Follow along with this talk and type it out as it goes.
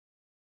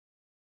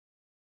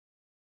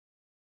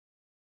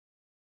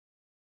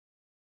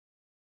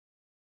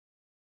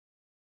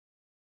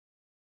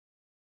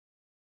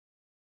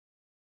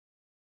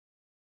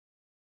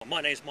My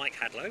name's Mike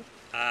Hadlow.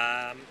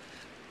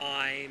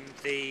 I'm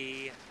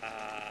the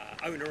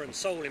owner and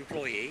sole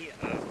employee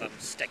of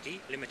Suteki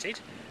Ltd,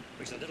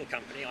 which is a little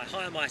company. I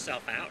hire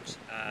myself out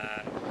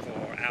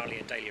for hourly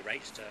and daily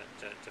rates to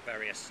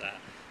various,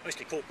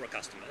 mostly corporate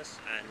customers,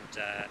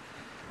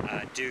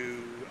 and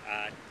do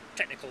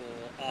technical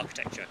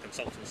architecture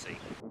consultancy.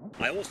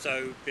 I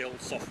also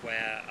build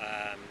software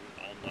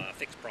on a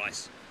fixed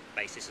price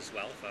basis as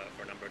well for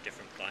a number of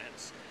different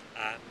clients.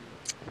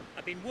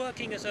 I've been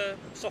working as a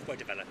software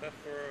developer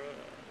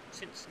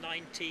since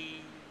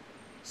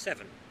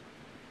 '97.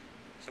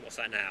 So what's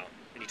that now?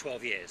 Nearly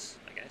 12 years,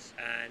 I guess.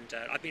 And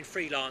I've been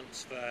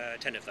freelance for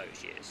 10 of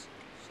those years.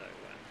 So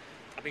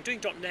I've been doing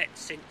 .NET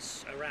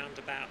since around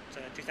about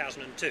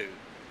 2002,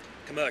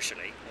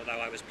 commercially. Although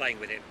I was playing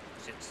with it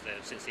since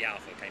the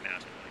alpha came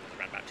out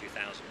around about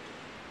 2000.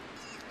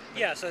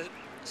 Yeah. So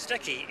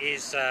Suteki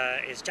is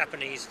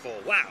Japanese for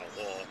wow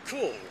or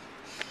cool.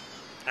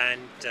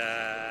 And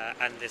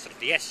the sort of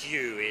the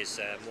SU is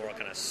more a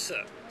kind of su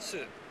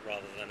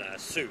rather than a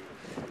su.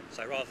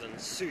 So rather than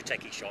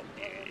Suteki Shop,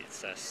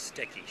 it's a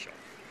Suteki Shop.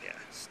 Yeah.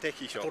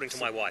 Suteki Shop. According to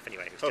my wife,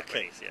 anyway. Who's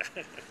Japanese,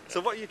 yeah. So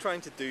what are you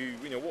trying to do?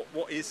 You know,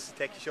 what is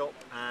Suteki Shop,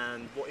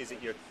 and what is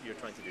it you're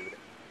trying to do with it?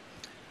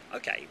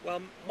 Okay.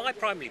 Well, my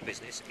primary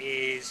business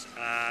is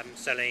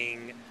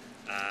selling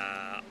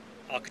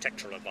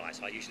architectural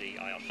advice. I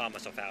hire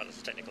myself out as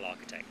a technical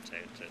architect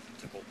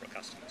to corporate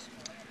customers.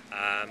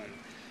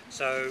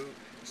 So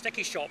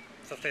Suteki Shop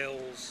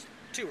fulfills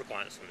two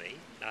requirements for me.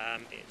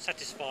 It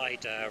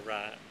satisfied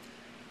a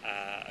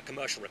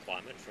commercial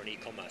requirement for an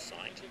e-commerce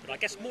site, but I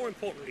guess more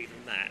importantly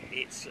than that,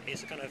 it's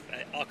a kind of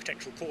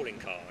architectural calling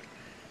card,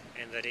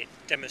 in that it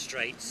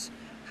demonstrates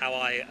how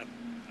I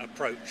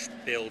approach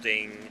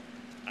building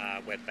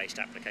web-based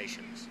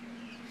applications.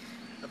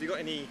 Have you got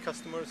any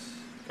customers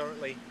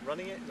currently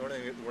running it, or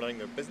running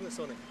their business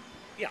on it?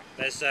 Yeah,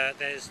 there's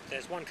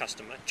one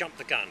customer, Jump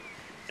the Gun.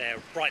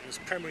 They're Brighton's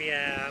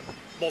premier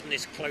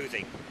modernist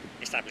clothing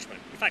establishment.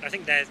 In fact, I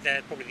think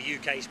they're probably the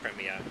UK's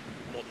premier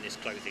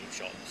modernist clothing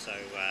shop. So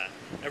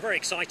a very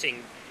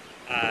exciting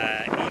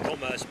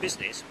e-commerce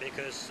business,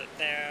 because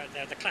they're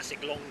the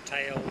classic long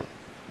tail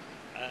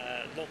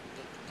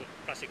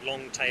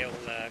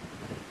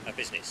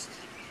business.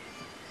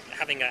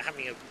 Having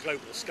a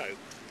global scope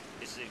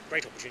is a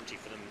great opportunity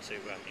for them to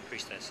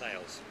increase their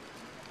sales.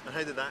 And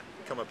how did that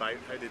come about?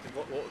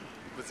 What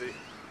was it?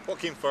 What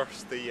came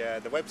first,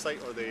 the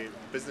website or the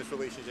business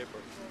relationship?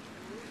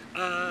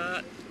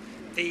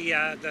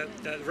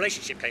 The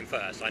relationship came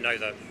first. I know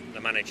the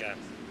manager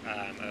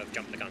of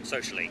Jump the Gun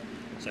socially,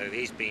 so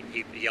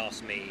he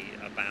asked me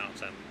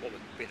about what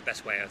would be the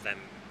best way of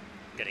them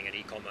getting an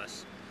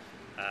e-commerce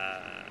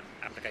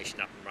application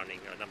up and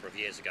running a number of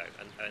years ago,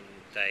 and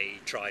they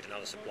tried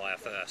another supplier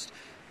first,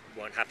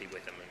 weren't happy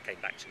with them, and came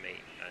back to me,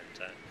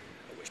 and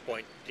at which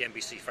point the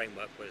MVC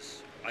framework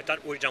was... I'd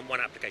already done one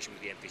application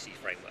with the MVC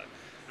framework.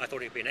 I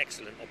thought it would be an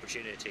excellent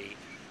opportunity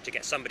to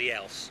get somebody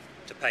else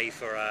to pay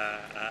for a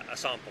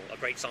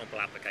great sample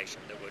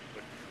application that would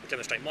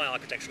demonstrate my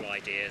architectural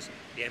ideas,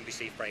 the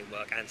MVC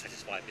framework, and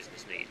satisfy a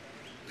business need.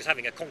 Because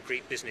having a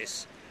concrete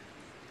business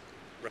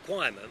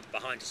requirement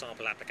behind a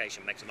sample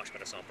application makes a much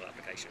better sample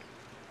application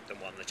than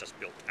one that's just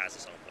built as a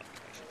sample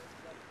application.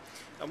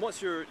 And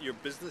what's your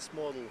business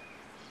model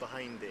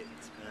behind it?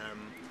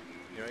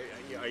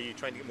 Are you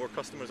trying to get more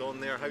customers on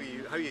there? How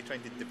are you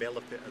trying to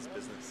develop it as a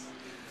business?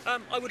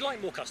 I would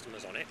like more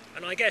customers on it,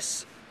 and I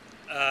guess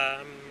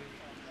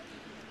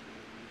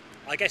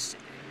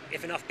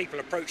if enough people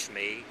approached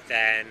me,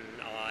 then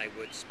I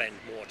would spend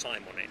more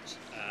time on it.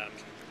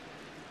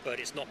 But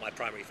it's not my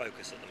primary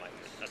focus at the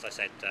moment. As I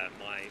said,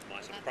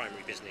 my sort of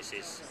primary business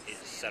is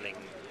selling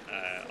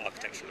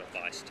architectural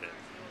advice to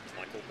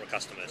my corporate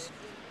customers.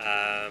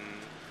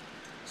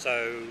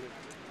 So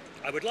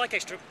I would like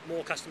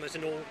more customers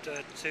in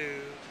order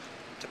to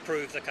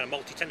prove the kind of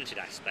multi-tenanted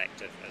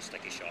aspect of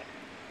Suteki Shop,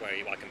 where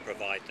I can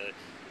provide the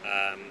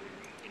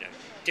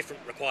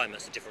different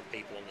requirements to different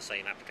people on the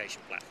same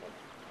application platform.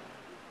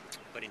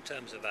 But in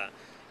terms of a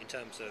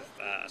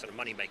sort of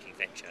money-making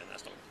venture,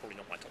 that's probably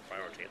not my top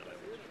priority at the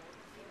moment.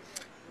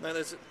 Now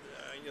there's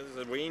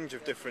a range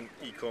of different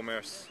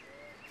e-commerce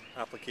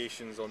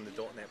applications on the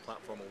 .NET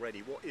platform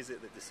already. What is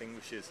it that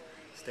distinguishes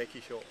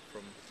Suteki Shop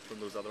from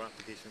those other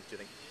applications, do you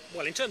think?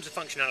 Well, in terms of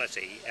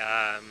functionality,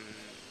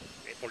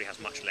 it probably has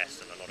much less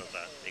than a lot of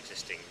the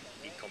existing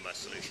e-commerce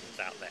solutions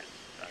out there.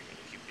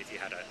 If you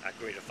had a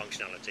grid of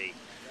functionality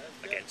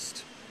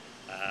against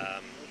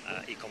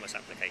e-commerce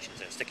applications,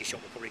 then Suteki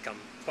Shop will probably come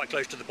quite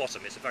close to the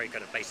bottom. It's a very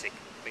kind of basic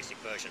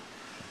version.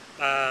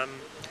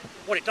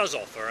 What it does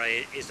offer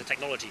is the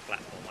technology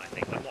platform, I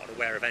think. I'm not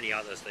aware of any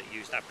others that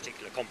use that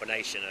particular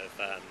combination of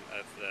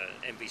the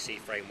MVC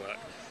framework,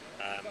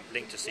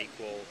 link to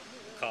SQL,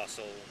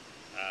 Castle,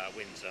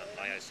 Windsor,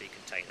 IOC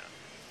container.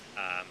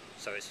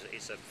 So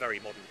it's a very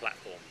modern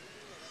platform.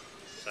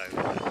 So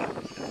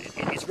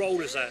its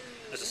role as a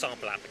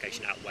sample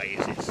application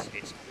outweighs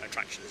its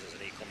attractions as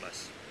an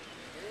e-commerce.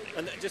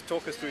 And just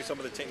talk us through some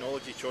of the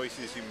technology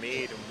choices you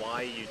made and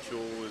why you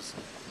chose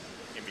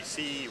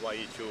MVC, why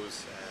you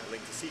chose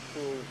Link to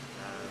SQL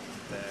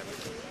and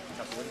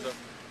Castle Windsor.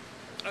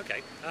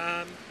 Okay.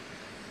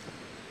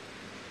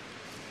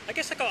 I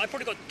guess I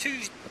probably got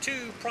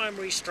two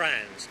primary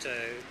strands to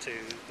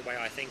the way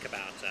I think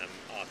about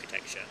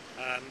architecture.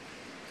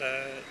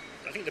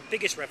 I think the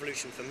biggest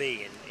revolution for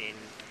me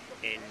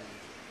in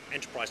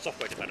enterprise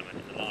software development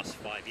in the last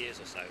 5 years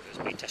or so has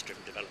been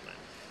test-driven development.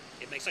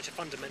 It makes such a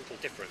fundamental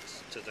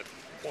difference to the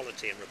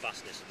quality and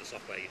robustness of the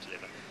software you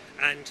deliver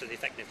and to the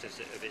effectiveness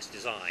of its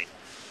design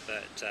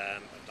that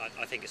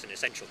I think it's an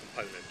essential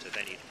component of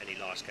any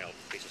large-scale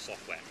piece of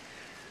software.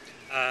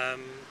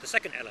 The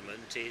second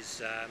element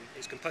is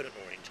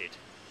component-oriented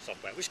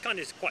software, which kind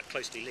of is quite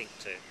closely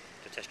linked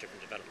to test-driven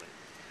development.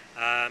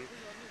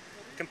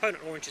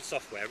 Component-oriented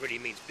software really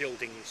means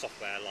building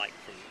software like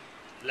from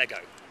Lego,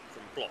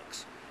 from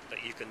blocks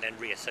that you can then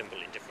reassemble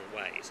in different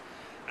ways.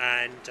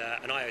 And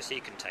an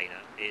IOC container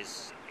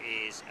is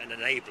an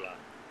enabler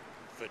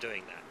for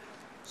doing that.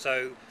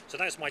 So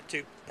that's my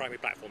two primary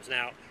platforms.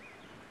 Now,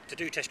 to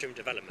do test-driven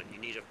development, you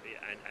need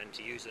and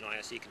to use an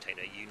IOC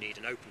container, you need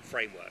an open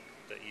framework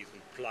that you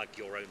can plug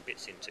your own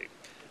bits into,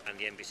 and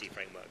the MVC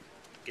framework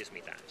gives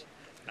me that.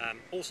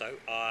 Also,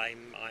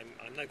 I'm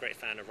no great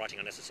fan of writing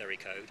unnecessary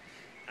code,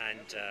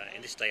 and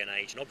in this day and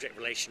age, an object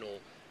relational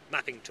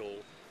mapping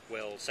tool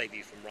will save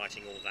you from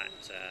writing all that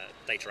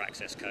data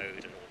access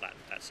code and all that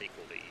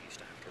SQL that you used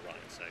to have to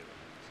write. So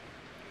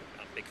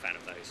I'm a big fan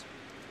of those.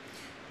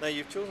 Now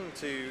you've chosen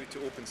to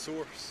open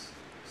source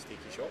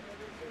Suteki Shop.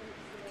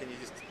 Can you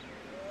just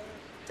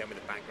tell me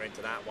the background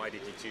to that? Why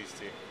did you choose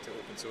to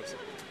open source it?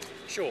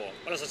 Sure.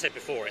 Well, as I said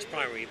before, its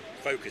primary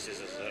focus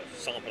is as a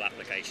sample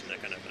application, a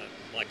kind of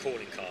my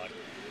calling card.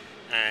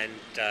 And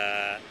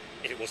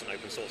if it wasn't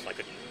open source, I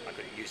couldn't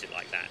use it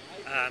like that.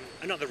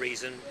 Another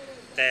reason,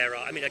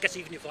 I guess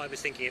even if I was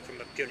thinking it from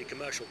a purely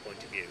commercial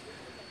point of view,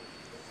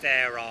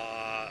 there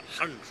are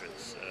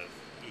hundreds of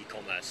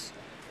e-commerce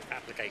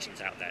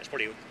applications out there. It's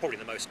probably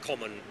the most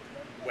common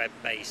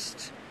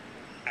web-based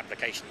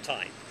application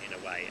type in a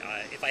way.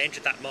 If I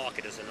entered that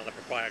market as another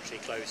proprietary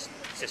closed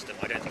system,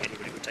 I don't think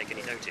anybody would take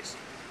any notice.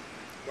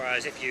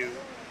 Whereas if you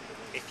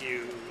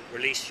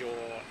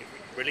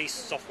release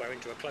software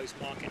into a closed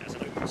market as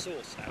an open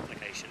source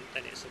application,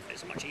 then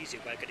it's a much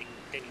easier way of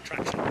gaining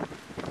traction.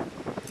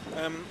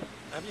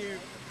 Have you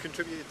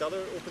contributed to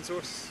other open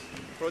source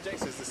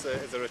projects?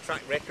 Is there a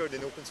track record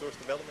in open source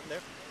development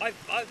there?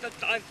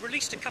 I've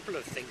released a couple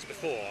of things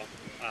before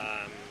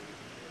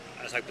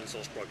as open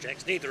source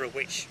projects, neither of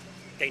which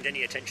gained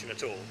any attention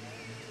at all.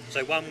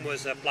 So one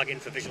was a plugin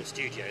for Visual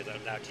Studio that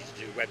allowed you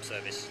to do web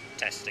service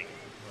testing,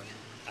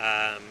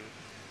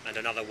 and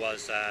another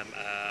was a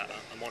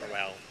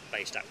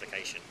monorail-based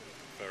application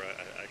for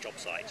a job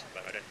site.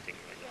 But I don't think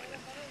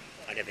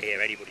I never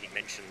hear anybody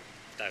mention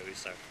those.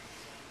 So.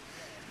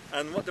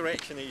 And what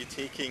direction are you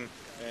taking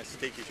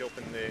Suteki Shop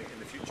in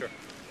the future?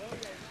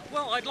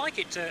 Well, I'd like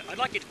it to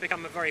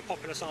become a very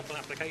popular sample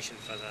application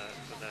for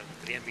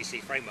the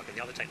MVC framework and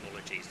the other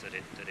technologies that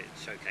it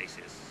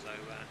showcases. So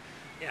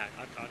yeah,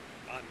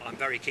 I'm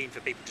very keen for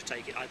people to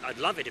take it. I'd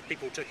love it if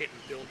people took it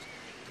and built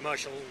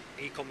commercial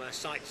e-commerce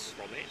sites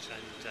from it,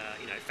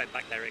 and fed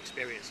back their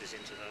experiences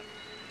into the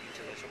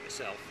shop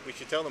itself. We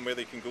should tell them where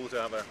they can go to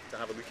have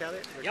a look at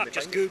it. Yeah,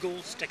 just Google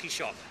Suteki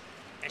Shop,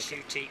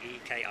 Suteki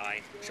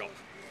Shop.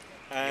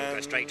 You'll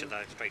go straight to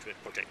the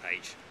project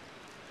page.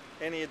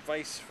 Any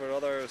advice for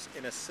others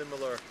in a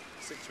similar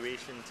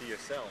situation to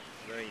yourself?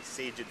 Is there any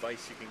sage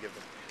advice you can give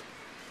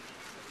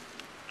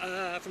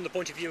them? From the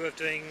point of view of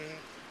doing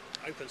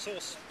open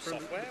source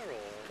software,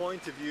 or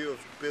point of view of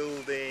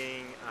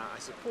building, I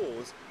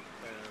suppose,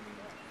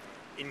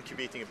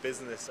 incubating a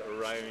business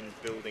around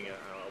building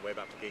a web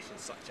application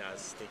such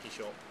as Suteki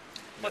Shop.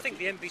 Well, I think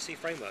the MVC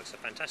framework's a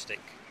fantastic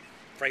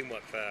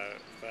framework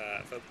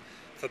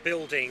for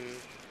building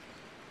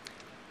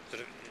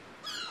sort of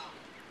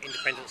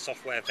independent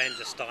software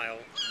vendor style.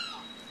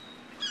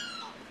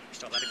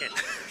 Start that again.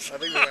 I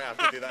think we're going to have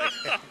to do that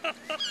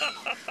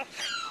again.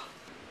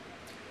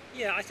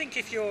 Yeah, I think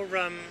if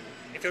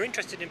you're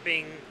interested in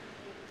being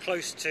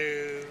close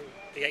to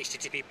the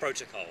HTTP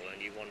protocol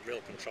and you want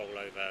real control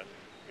over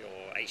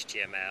your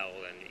HTML,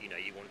 and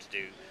you want to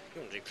do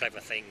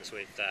clever things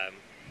with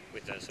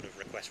the sort of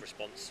request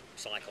response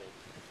cycle,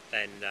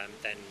 then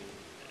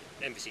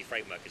MVC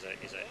framework is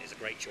a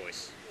great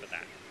choice for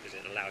that, because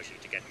it allows you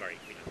to get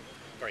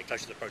very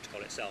close to the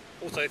protocol itself.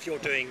 Also, if you're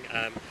doing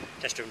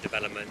test-driven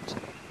development,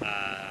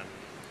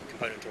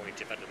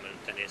 component-oriented development,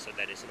 then it's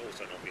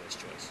also an obvious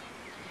choice.